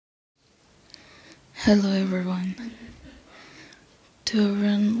Hello, everyone. To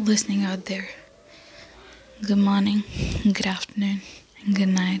everyone listening out there, good morning, good afternoon, and good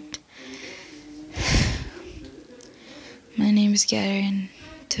night. My name is Gary, and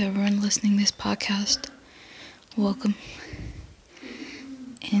to everyone listening this podcast, welcome,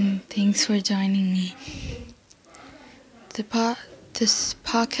 and thanks for joining me. This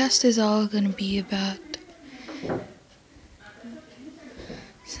podcast is all gonna be about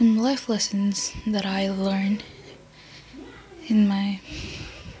some life lessons that I learned in my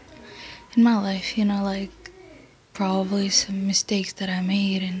life. Like probably some mistakes that I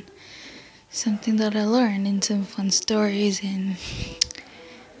made and something that I learned, and some fun stories and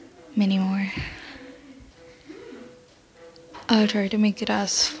many more. I'll try to make it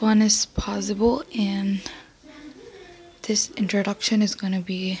as fun as possible, and this introduction is gonna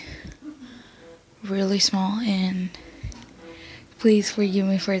be really small, and please forgive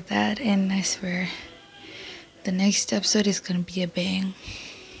me for that, and I swear the next episode is gonna be a bang.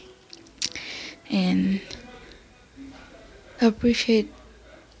 And I appreciate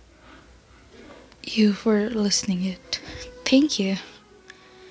you for listening it. Thank you.